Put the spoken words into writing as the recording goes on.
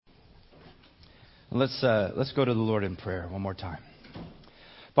Let's go to the Lord in prayer one more time.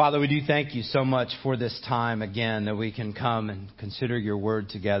 Father, we do thank you so much for this time again that we can come and consider your word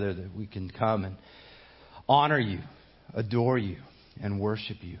together, that we can come and honor you, adore you, and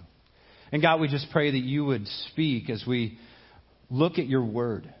worship you. And God, we just pray that you would speak as we look at your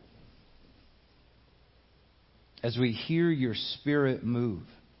word, as we hear your Spirit move.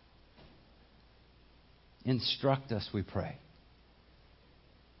 Instruct us, we pray.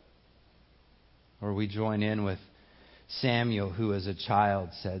 Or we join in with Samuel, who as a child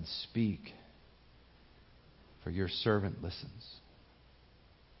said, "Speak, for your servant listens."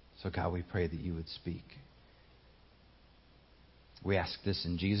 So God, we pray that you would speak. We ask this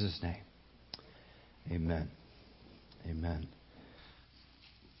in Jesus' name. Amen. Amen.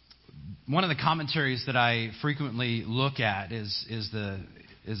 One of the commentaries that I frequently look at is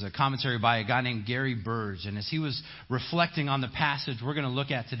a commentary by a guy named Gary Burge. And as he was reflecting on the passage we're going to look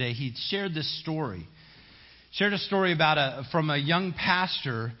at today, he shared this story. Shared a story from a young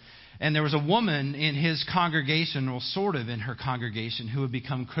pastor, and there was a woman in his congregation, or sort of in her congregation, who had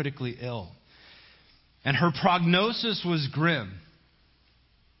become critically ill. And her prognosis was grim.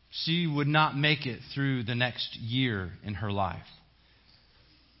 She would not make it through the next year in her life.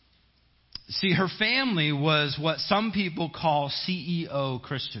 See, her family was what some people call CEO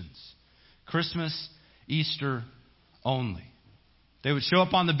Christians. Christmas, Easter only. They would show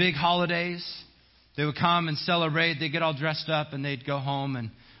up on the big holidays. They would come and celebrate. They'd get all dressed up and they'd go home and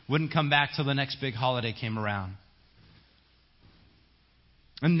wouldn't come back till the next big holiday came around.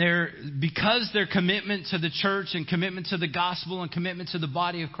 And because their commitment to the church and commitment to the gospel and commitment to the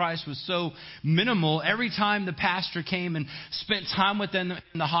body of Christ was so minimal, every time the pastor came and spent time with them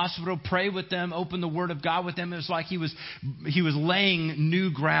in the hospital, prayed with them, opened the Word of God with them, it was like he was laying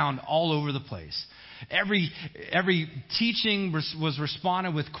new ground all over the place. Every teaching was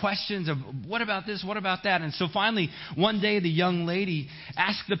responded with questions of, what about this, what about that? And so finally, one day the young lady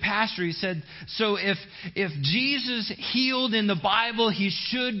asked the pastor, he said, so if Jesus healed in the Bible, he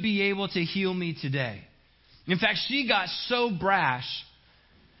should be able to heal me today. In fact, she got so brash,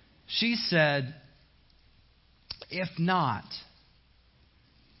 she said, if not,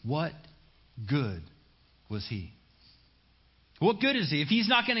 what good was he? What good is he? If he's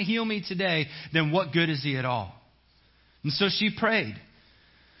not going to heal me today, then what good is he at all? And so she prayed.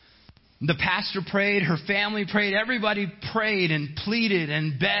 The pastor prayed, her family prayed, everybody prayed and pleaded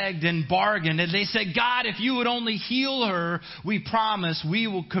and begged and bargained. And they said, God, if you would only heal her, we promise we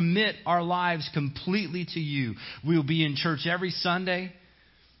will commit our lives completely to you. We will be in church every Sunday.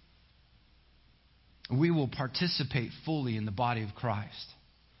 We will participate fully in the body of Christ.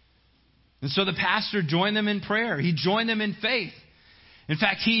 And so the pastor joined them in prayer. He joined them in faith. In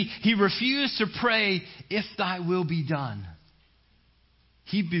fact, he refused to pray, if thy will be done.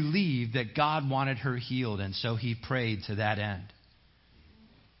 He believed that God wanted her healed, and so he prayed to that end.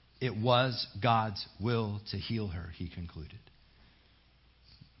 It was God's will to heal her, he concluded.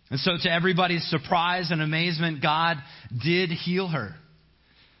 And so to everybody's surprise and amazement, God did heal her.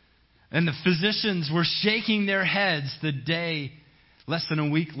 And the physicians were shaking their heads the day less than a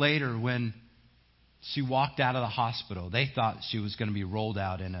week later when she walked out of the hospital. They thought she was going to be rolled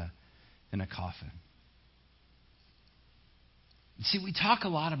out in a coffin. See, we talk a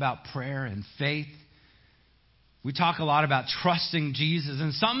lot about prayer and faith. We talk a lot about trusting Jesus.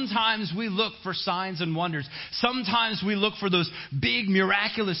 And sometimes we look for signs and wonders. Sometimes we look for those big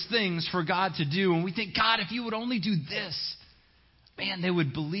miraculous things for God to do. And we think, God, if you would only do this, man, they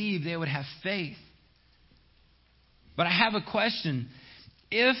would believe, they would have faith. But I have a question.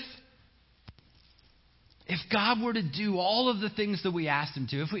 If God were to do all of the things that we asked him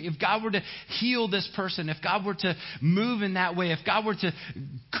to, if God were to heal this person, if God were to move in that way, if God were to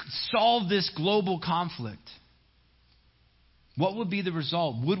solve this global conflict, what would be the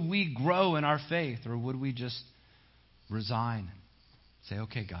result? Would we grow in our faith, or would we just resign and say,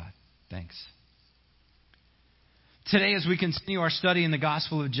 okay, God, thanks? Today, as we continue our study in the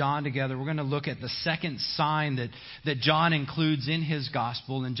Gospel of John together, we're going to look at the second sign that John includes in his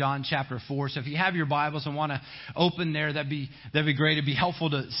Gospel in John chapter 4. So if you have your Bibles and want to open there, that'd be great. It'd be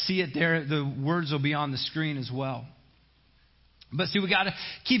helpful to see it there. The words will be on the screen as well. But see, we got to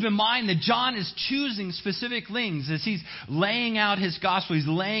keep in mind that John is choosing specific things as he's laying out his Gospel. He's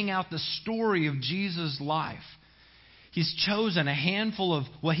laying out the story of Jesus' life. He's chosen a handful of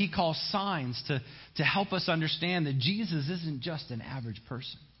what he calls signs to help us understand that Jesus isn't just an average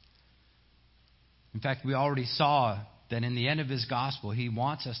person. In fact, we already saw that in the end of his gospel, he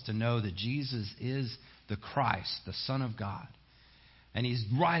wants us to know that Jesus is the Christ, the Son of God. And he's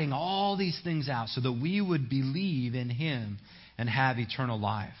writing all these things out so that we would believe in him and have eternal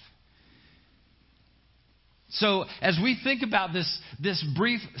life. So as we think about this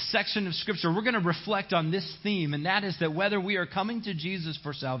brief section of Scripture, we're going to reflect on this theme, and that is that whether we are coming to Jesus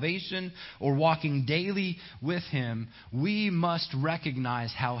for salvation or walking daily with Him, we must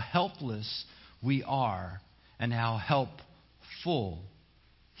recognize how helpless we are and how helpful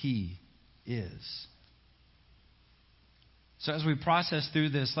He is. So as we process through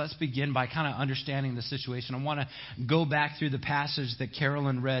this, let's begin by kind of understanding the situation. I want to go back through the passage that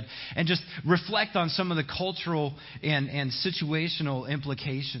Carolyn read and just reflect on some of the cultural and situational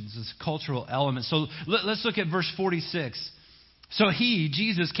implications, this cultural element. So let's look at verse 46. So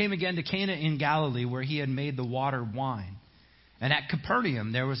Jesus, came again to Cana in Galilee, where he had made the water wine. And at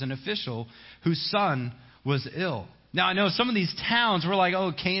Capernaum, there was an official whose son was ill. Now, I know some of these towns were like,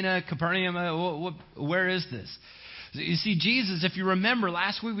 oh, Cana, Capernaum, where is this? You see, Jesus, if you remember,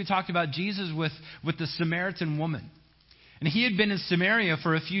 last week we talked about Jesus with the Samaritan woman. And he had been in Samaria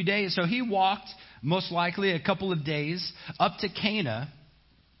for a few days, so he walked, most likely a couple of days, up to Cana,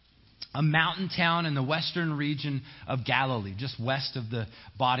 a mountain town in the western region of Galilee, just west of the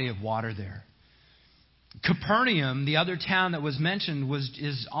body of water there. Capernaum, the other town that was mentioned,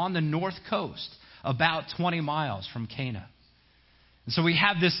 is on the north coast, about 20 miles from Cana. And so we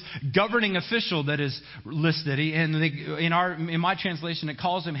have this governing official that is listed. In my translation, it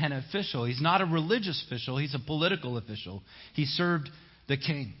calls him an official. He's not a religious official. He's a political official. He served the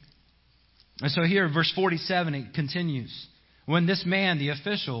king. And so here, verse 47, it continues. When this man, the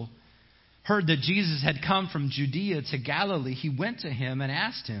official, heard that Jesus had come from Judea to Galilee, he went to him and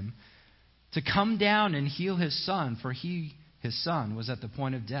asked him to come down and heal his son, for his son was at the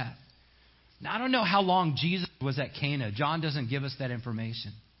point of death. Now, I don't know how long Jesus was at Cana. John doesn't give us that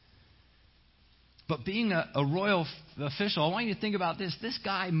information. But being a royal official, I want you to think about this. This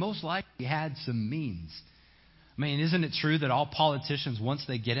guy most likely had some means. I mean, isn't it true that all politicians, once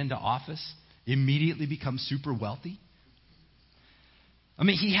they get into office, immediately become super wealthy? I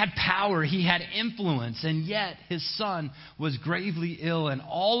mean, he had power, he had influence, and yet his son was gravely ill, and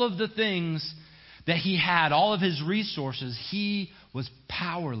all of the things that he had, all of his resources, he was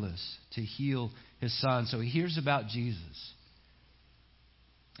powerless to heal his son. So he hears about Jesus.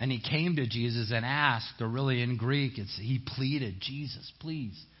 And he came to Jesus and asked, or really in Greek, he pleaded, Jesus,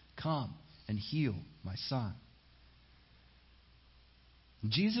 please come and heal my son.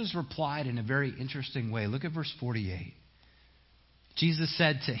 Jesus replied in a very interesting way. Look at verse 48. Jesus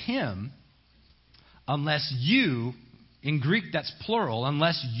said to him, unless you, in Greek that's plural,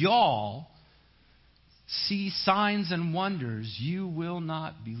 unless y'all see signs and wonders, you will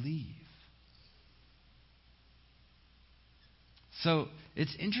not believe. So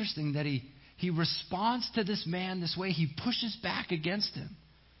it's interesting that he responds to this man this way. He pushes back against him.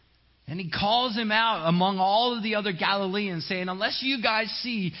 And he calls him out among all of the other Galileans, saying, unless you guys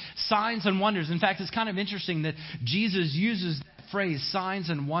see signs and wonders. In fact, it's kind of interesting that Jesus uses that phrase, signs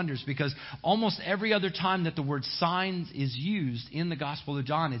and wonders, because almost every other time that the word signs is used in the Gospel of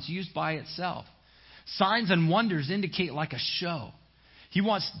John, it's used by itself. Signs and wonders indicate like a show.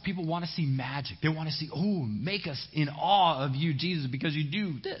 People want to see magic. They want to see, make us in awe of you, Jesus, because you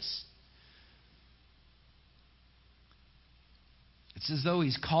do this. It's as though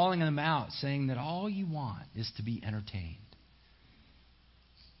he's calling them out, saying that all you want is to be entertained.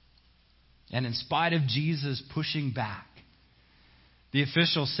 And in spite of Jesus pushing back, the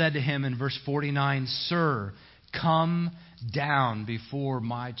official said to him in verse 49, Sir, come down before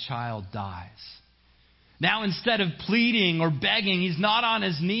my child dies. Now, instead of pleading or begging, he's not on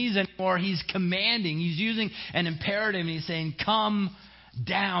his knees anymore. He's commanding. He's using an imperative, and he's saying, come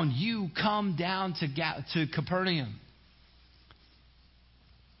down. You come down to Capernaum.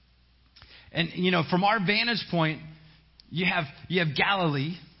 And, from our vantage point, you have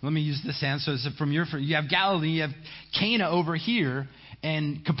Galilee. Let me use this hand. So you have Galilee, you have Cana over here,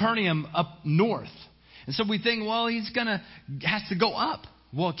 and Capernaum up north. And so we think, well, has to go up.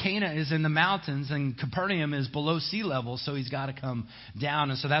 Well, Cana is in the mountains and Capernaum is below sea level, so he's got to come down.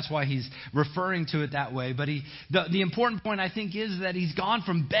 And so that's why he's referring to it that way. But the important point, I think, is that he's gone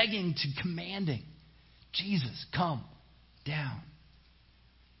from begging to commanding. Jesus, come down.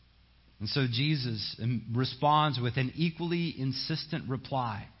 And so Jesus responds with an equally insistent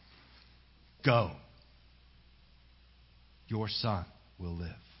reply. Go. Your son will live.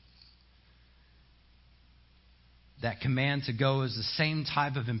 That command to go is the same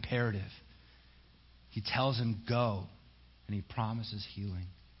type of imperative. He tells him, go, and he promises healing.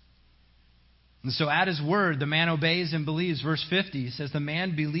 And so at his word, the man obeys and believes. Verse 50 says, the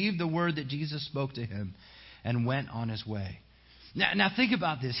man believed the word that Jesus spoke to him and went on his way. Now think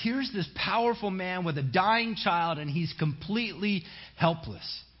about this. Here's this powerful man with a dying child, and he's completely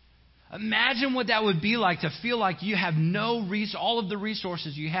helpless. Imagine what that would be like to feel like you have all of the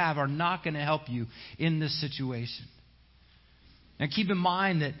resources you have are not going to help you in this situation. Now keep in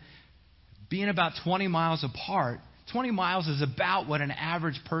mind that being about 20 miles apart, 20 miles is about what an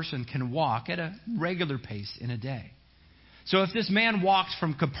average person can walk at a regular pace in a day. So if this man walked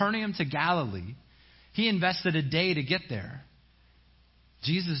from Capernaum to Galilee, he invested a day to get there.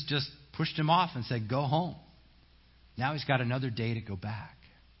 Jesus just pushed him off and said, go home. Now he's got another day to go back.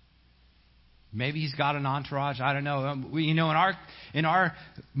 Maybe he's got an entourage. I don't know. In our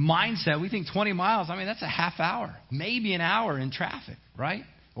mindset, we think 20 miles, that's a half hour, maybe an hour in traffic, right?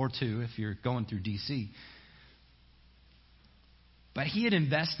 Or two if you're going through D.C. But he had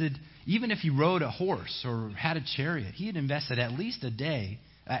invested, even if he rode a horse or had a chariot, he had invested at least a day,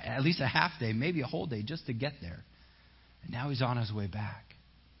 at least a half day, maybe a whole day just to get there. And now he's on his way back.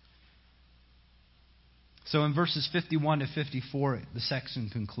 So in verses 51 to 54, the section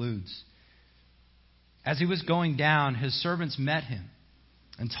concludes. As he was going down, his servants met him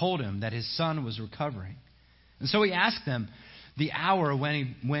and told him that his son was recovering. And so he asked them the hour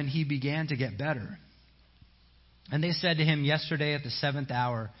when he began to get better. And they said to him, yesterday at the 7th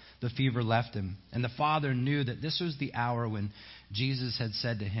hour, the fever left him. And the father knew that this was the hour when Jesus had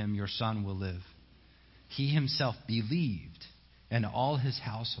said to him, your son will live. He himself believed, and all his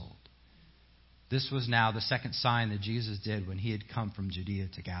household. This was now the second sign that Jesus did when he had come from Judea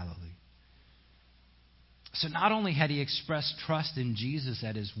to Galilee. So not only had he expressed trust in Jesus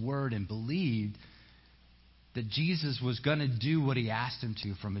at his word and believed that Jesus was going to do what he asked him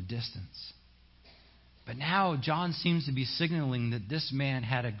to from a distance, but now John seems to be signaling that this man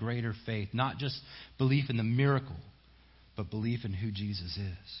had a greater faith, not just belief in the miracle, but belief in who Jesus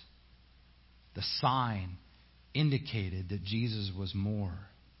is. The sign indicated that Jesus was more.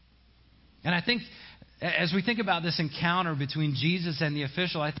 And I think as we think about this encounter between Jesus and the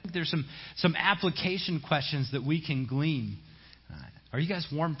official, I think there's some application questions that we can glean. Are you guys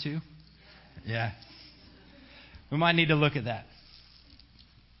warm too? Yeah. We might need to look at that.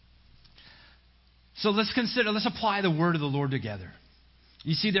 So let's apply the word of the Lord together.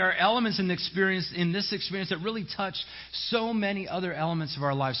 You see, there are elements in this experience that really touch so many other elements of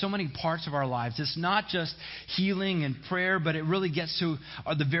our lives, so many parts of our lives. It's not just healing and prayer, but it really gets to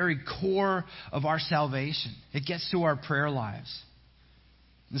the very core of our salvation. It gets to our prayer lives.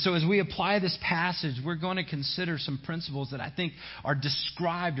 And so as we apply this passage, we're going to consider some principles that I think are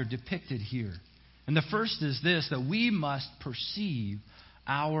described or depicted here. And the first is this, that we must perceive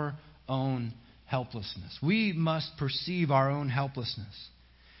our own helplessness. We must perceive our own helplessness.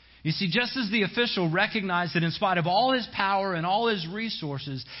 You see, just as the official recognized that in spite of all his power and all his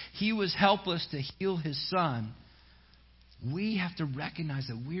resources, he was helpless to heal his son, we have to recognize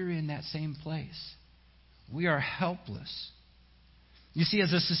that we're in that same place. We are helpless. You see,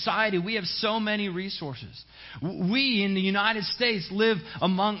 as a society, we have so many resources. We in the United States we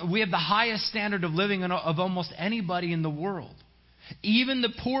have the highest standard of living of almost anybody in the world. Even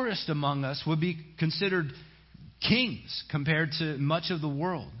the poorest among us would be considered kings compared to much of the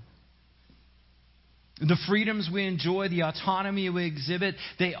world. The freedoms we enjoy, the autonomy we exhibit,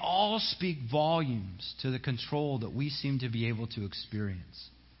 they all speak volumes to the control that we seem to be able to experience.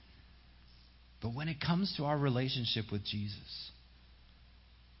 But when it comes to our relationship with Jesus,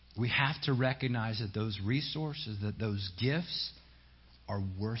 we have to recognize that those resources, that those gifts are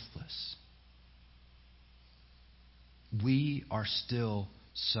worthless. We are still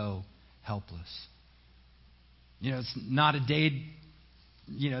so helpless. It's not a day,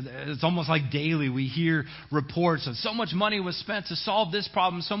 it's almost like daily we hear reports of so much money was spent to solve this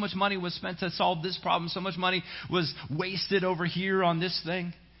problem, so much money was spent to solve this problem, so much money was wasted over here on this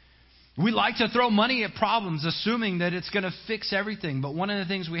thing. We like to throw money at problems, assuming that it's going to fix everything. But one of the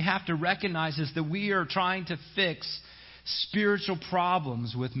things we have to recognize is that we are trying to fix spiritual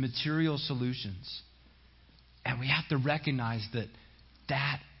problems with material solutions. And we have to recognize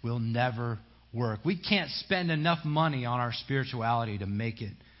that will never work. We can't spend enough money on our spirituality to make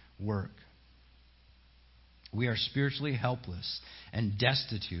it work. We are spiritually helpless and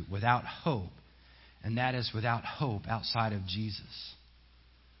destitute without hope. And that is without hope outside of Jesus.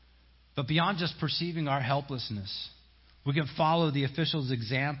 But beyond just perceiving our helplessness, we can follow the official's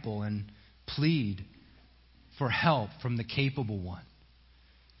example and plead for help from the capable one.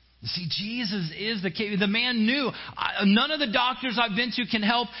 You see, Jesus is the man knew. None of the doctors I've been to can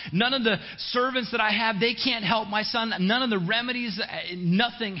help. None of the servants that I have, they can't help my son. None of the remedies,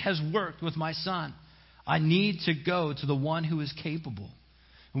 nothing has worked with my son. I need to go to the one who is capable.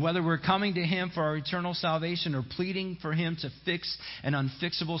 And whether we're coming to Him for our eternal salvation or pleading for Him to fix an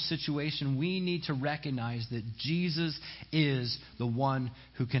unfixable situation, we need to recognize that Jesus is the one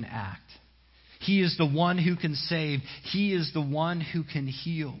who can act. He is the one who can save. He is the one who can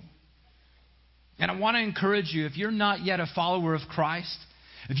heal. And I want to encourage you, if you're not yet a follower of Christ,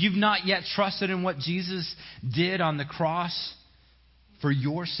 if you've not yet trusted in what Jesus did on the cross for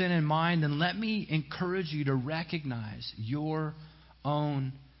your sin and mine, then let me encourage you to recognize your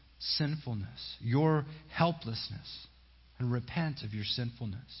own sinfulness, your helplessness, and repent of your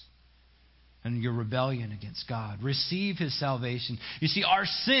sinfulness and your rebellion against God. Receive His salvation. You see, our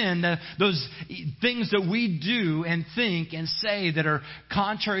sin, those things that we do and think and say that are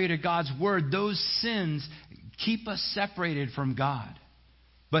contrary to God's word, those sins keep us separated from God.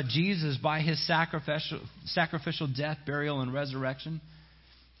 But Jesus, by His sacrificial death, burial, and resurrection,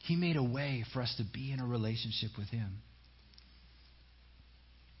 He made a way for us to be in a relationship with Him.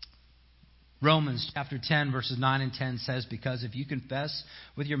 Romans chapter 10, verses 9 and 10 says, because if you confess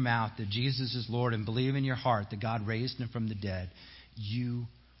with your mouth that Jesus is Lord and believe in your heart that God raised Him from the dead, you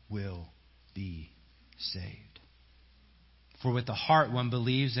will be saved. For with the heart one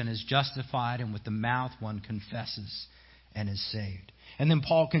believes and is justified, and with the mouth one confesses and is saved. And then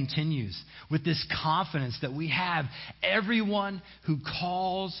Paul continues with this confidence that we have. Everyone who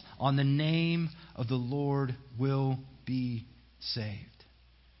calls on the name of the Lord will be saved.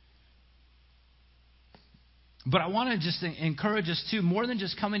 But I want to just encourage us too, more than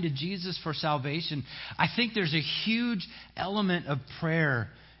just coming to Jesus for salvation, I think there's a huge element of prayer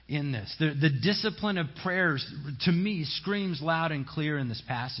in this. The discipline of prayers, to me, screams loud and clear in this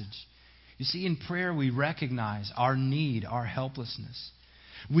passage. You see, in prayer we recognize our need, our helplessness.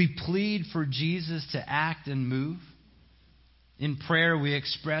 We plead for Jesus to act and move. In prayer we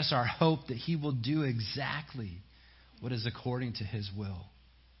express our hope that He will do exactly what is according to His will.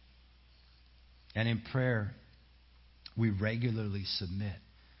 And in prayer we regularly submit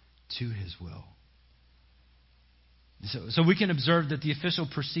to His will. So we can observe that the official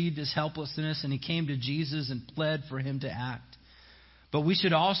perceived his helplessness and he came to Jesus and pled for Him to act. But we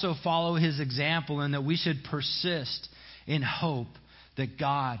should also follow His example in that we should persist in hope that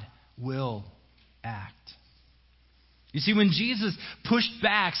God will act. You see, when Jesus pushed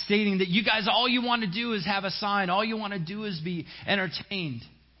back, stating that you guys, all you want to do is have a sign, all you want to do is be entertained,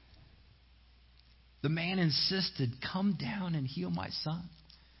 the man insisted, come down and heal my son.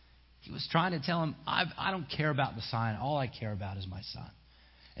 He was trying to tell him, I don't care about the sign. All I care about is my son.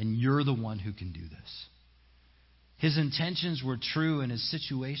 And you're the one who can do this. His intentions were true and his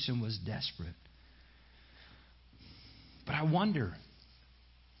situation was desperate. But I wonder,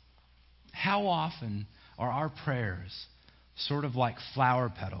 how often are our prayers sort of like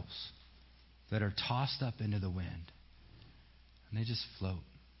flower petals that are tossed up into the wind and they just float?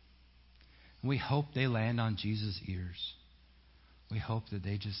 And we hope they land on Jesus' ears. We hope that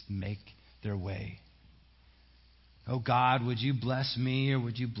they just make their way. Oh God, would you bless me, or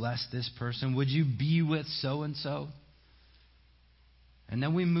would you bless this person? Would you be with so-and-so? And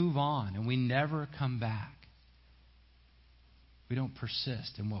then we move on and we never come back. We don't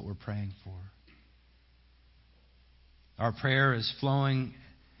persist in what we're praying for. Our prayer is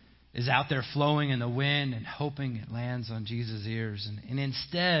out there flowing in the wind and hoping it lands on Jesus' ears. And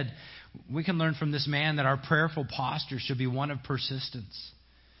instead, we can learn from this man that our prayerful posture should be one of persistence,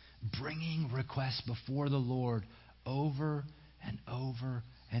 bringing requests before the Lord over and over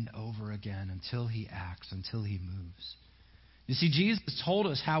and over again until He acts, until He moves. You see, Jesus told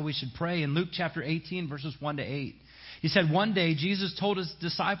us how we should pray in Luke chapter 18, verses 1 to 8. He said one day Jesus told His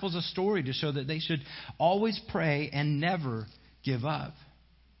disciples a story to show that they should always pray and never give up.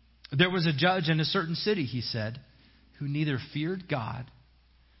 There was a judge in a certain city, he said, who neither feared God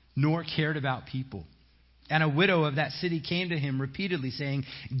nor cared about people. And a widow of that city came to him repeatedly saying,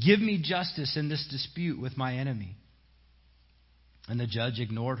 give me justice in this dispute with my enemy. And the judge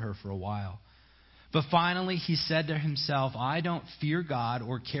ignored her for a while. But finally he said to himself, I don't fear God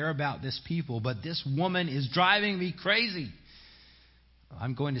or care about this people, but this woman is driving me crazy.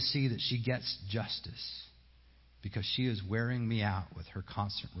 I'm going to see that she gets justice because she is wearing me out with her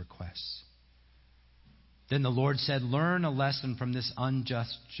constant requests. Then the Lord said, learn a lesson from this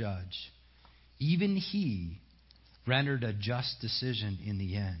unjust judge. Even he rendered a just decision in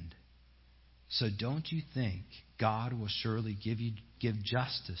the end. So don't you think God will surely give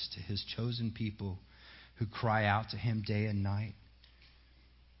justice to His chosen people who cry out to Him day and night?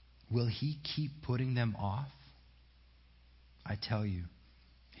 Will He keep putting them off? I tell you,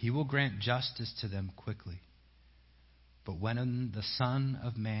 He will grant justice to them quickly. But when the Son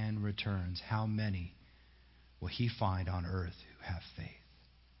of Man returns, how many will He find on earth who have faith?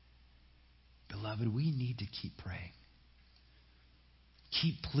 Beloved, we need to keep praying.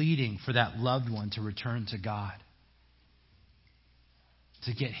 Keep pleading for that loved one to return to God,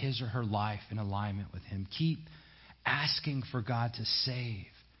 to get his or her life in alignment with Him. Keep asking for God to save,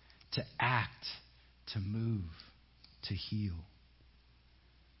 to act, to move, to heal.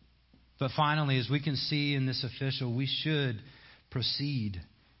 But finally, as we can see in this official, we should proceed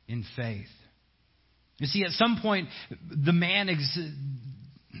in faith. You see, at some point, this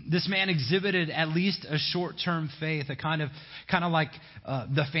man exhibited at least a short-term faith, a kind of like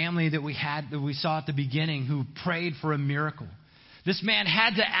the family that we saw at the beginning who prayed for a miracle. This man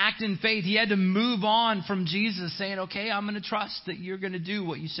had to act in faith. He had to move on from Jesus, saying, okay, I'm going to trust that you're going to do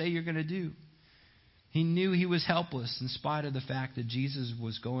what you say you're going to do. He knew he was helpless in spite of the fact that Jesus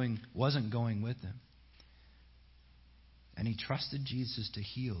wasn't going with him. And he trusted Jesus to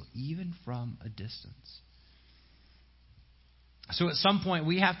heal, even from a distance. So at some point,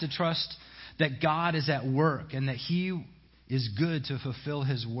 we have to trust that God is at work and that He is good to fulfill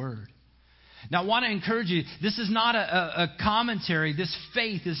His word. Now, I want to encourage you, this is not a commentary. This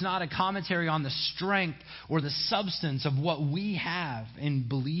faith is not a commentary on the strength or the substance of what we have in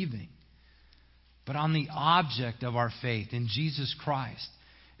believing, but on the object of our faith in Jesus Christ.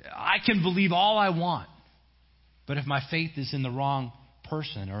 I can believe all I want, but if my faith is in the wrong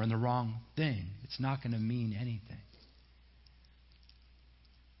person or in the wrong thing, it's not going to mean anything.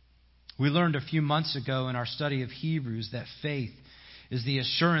 We learned a few months ago in our study of Hebrews that faith is the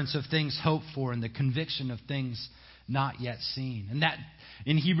assurance of things hoped for and the conviction of things not yet seen. And that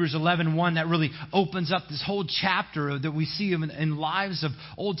in Hebrews 11:1, that really opens up this whole chapter that we see in lives of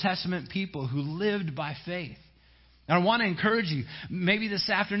Old Testament people who lived by faith. And I want to encourage you, maybe this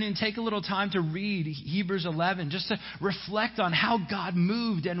afternoon, take a little time to read Hebrews 11, just to reflect on how God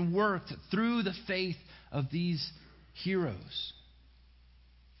moved and worked through the faith of these heroes.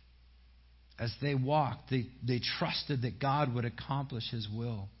 As they walked, they trusted that God would accomplish His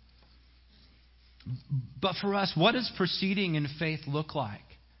will. But for us, what does proceeding in faith look like?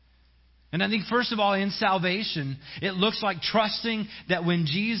 And I think, first of all, in salvation, it looks like trusting that when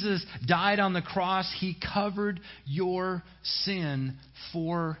Jesus died on the cross, He covered your sin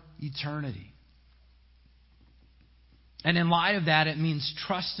for eternity. And in light of that, it means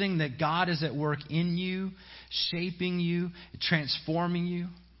trusting that God is at work in you, shaping you, transforming you.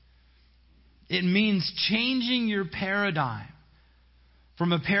 It means changing your paradigm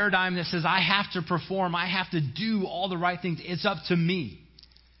from a paradigm that says, I have to perform, I have to do all the right things, it's up to me,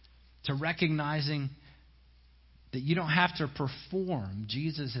 to recognizing that you don't have to perform.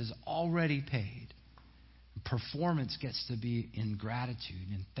 Jesus has already paid. Performance gets to be in gratitude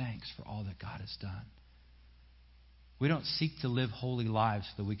and thanks for all that God has done. We don't seek to live holy lives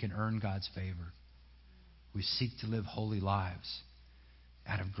so that we can earn God's favor. We seek to live holy lives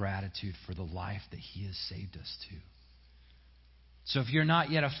out of gratitude for the life that He has saved us to. So if you're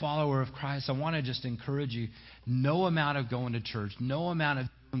not yet a follower of Christ, I want to just encourage you, no amount of going to church, no amount of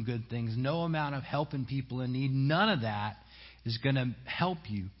doing good things, no amount of helping people in need, none of that is going to help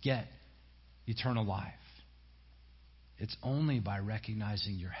you get eternal life. It's only by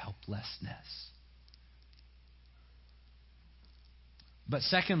recognizing your helplessness. But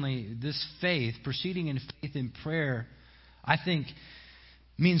secondly, this faith, proceeding in faith in prayer, I think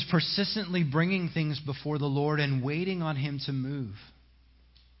means persistently bringing things before the Lord and waiting on Him to move.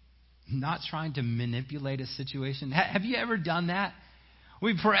 Not trying to manipulate a situation. Have you ever done that?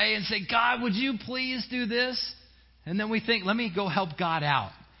 We pray and say, God, would you please do this? And then we think, let me go help God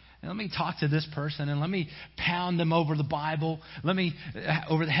out. And let me talk to this person and let me pound them over the Bible. Let me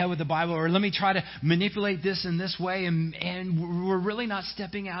over the head with the Bible. Or let me try to manipulate this in this way. And we're really not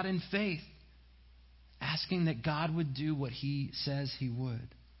stepping out in faith, asking that God would do what He says He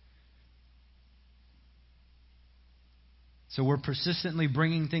would. So we're persistently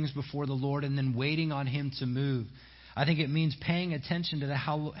bringing things before the Lord and then waiting on Him to move. I think it means paying attention to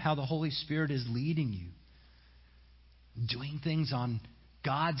how the Holy Spirit is leading you. Doing things on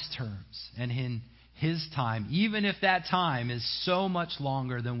God's terms and in His time, even if that time is so much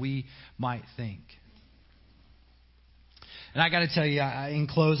longer than we might think. And I got to tell you, in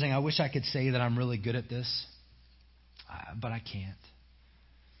closing, I wish I could say that I'm really good at this, but I can't.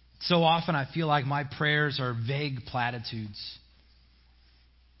 So often I feel like my prayers are vague platitudes.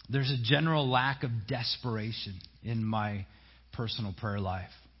 There's a general lack of desperation in my personal prayer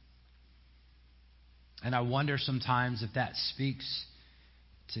life. And I wonder sometimes if that speaks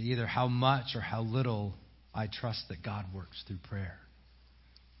to either how much or how little I trust that God works through prayer.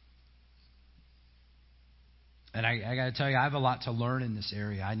 And I got to tell you, I have a lot to learn in this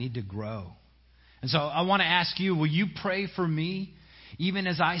area. I need to grow. And so I want to ask you, will you pray for me even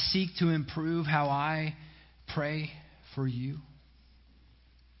as I seek to improve how I pray for you?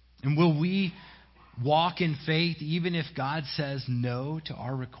 And will we walk in faith even if God says no to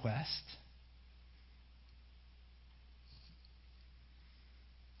our request?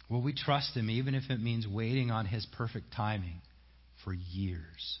 Will we trust Him even if it means waiting on His perfect timing for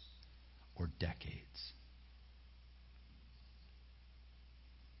years or decades?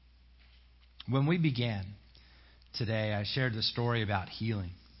 When we began today, I shared the story about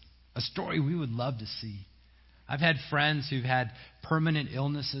healing, a story we would love to see. I've had friends who've had permanent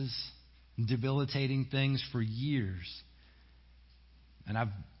illnesses, debilitating things for years. And I've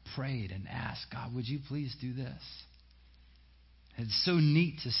prayed and asked, God, would you please do this? It's so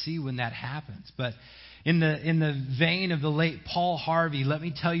neat to see when that happens. But in the vein of the late Paul Harvey, let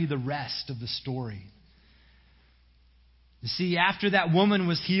me tell you the rest of the story. You see, after that woman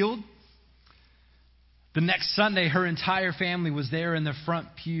was healed, the next Sunday, her entire family was there in the front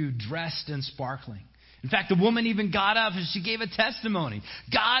pew, dressed and sparkling. In fact, the woman even got up and she gave a testimony.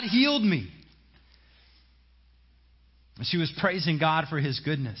 God healed me. She was praising God for His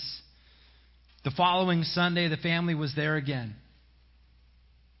goodness. The following Sunday, the family was there again.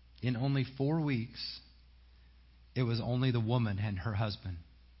 In only 4 weeks, it was only the woman and her husband.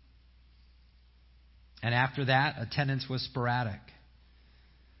 And after that, attendance was sporadic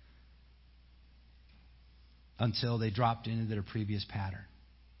until they dropped into their previous pattern.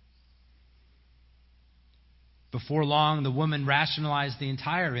 Before long, the woman rationalized the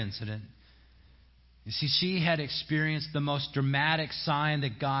entire incident. You see, she had experienced the most dramatic sign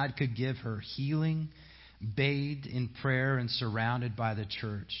that God could give her: healing, bathed in prayer and surrounded by the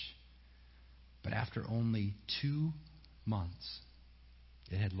church. But after only 2 months,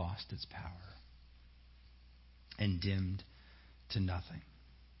 it had lost its power and dimmed to nothing.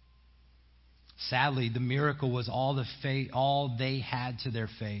 Sadly, the miracle was all they had to their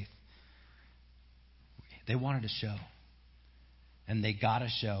faith. They wanted a show. And they got a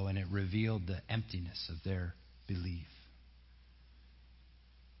show, and it revealed the emptiness of their belief.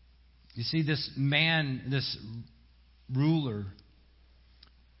 You see, this man, this ruler,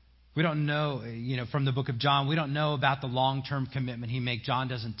 we don't know, from the book of John, we don't know about the long-term commitment he made. John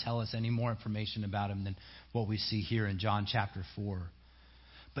doesn't tell us any more information about him than what we see here in John chapter 4.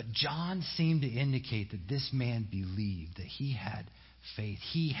 But John seemed to indicate that this man believed, that he had faith.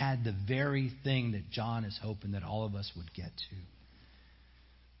 He had the very thing that John is hoping that all of us would get to.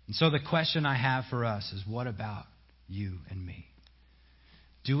 And so the question I have for us is, what about you and me?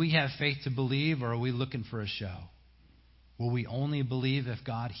 Do we have faith to believe, or are we looking for a show? Will we only believe if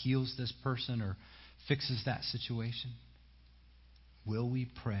God heals this person or fixes that situation? Will we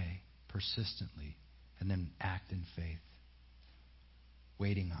pray persistently and then act in faith,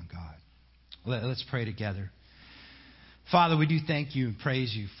 waiting on God? Let's pray together. Father, we do thank you and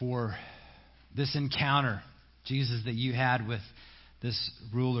praise you for this encounter, Jesus, that you had with this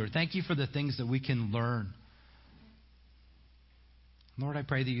ruler. Thank you for the things that we can learn. Lord, I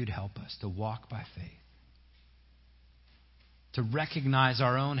pray that you'd help us to walk by faith, to recognize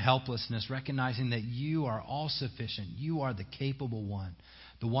our own helplessness, recognizing that you are all sufficient. You are the capable one,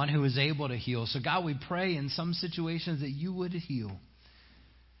 the one who is able to heal. So God, we pray in some situations that you would heal,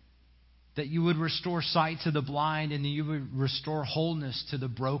 that you would restore sight to the blind, and that you would restore wholeness to the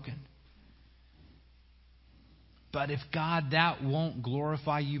broken. But if, God, that won't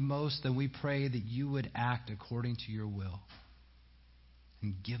glorify you most, then we pray that you would act according to your will.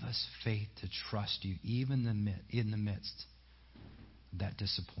 And give us faith to trust you, even in the midst of that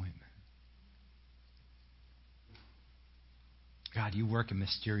disappointment. God, you work in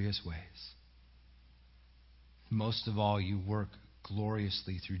mysterious ways. Most of all, you work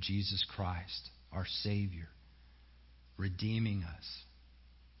gloriously through Jesus Christ, our Savior, redeeming us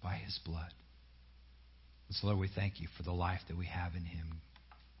by His blood. And so, Lord, we thank you for the life that we have in Him.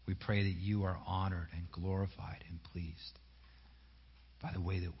 We pray that you are honored and glorified and pleased by the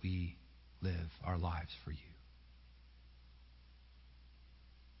way that we live our lives for you.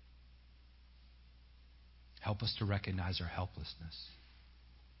 Help us to recognize our helplessness.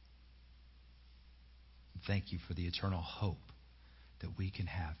 Thank you for the eternal hope that we can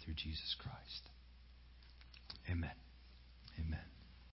have through Jesus Christ. Amen. Amen.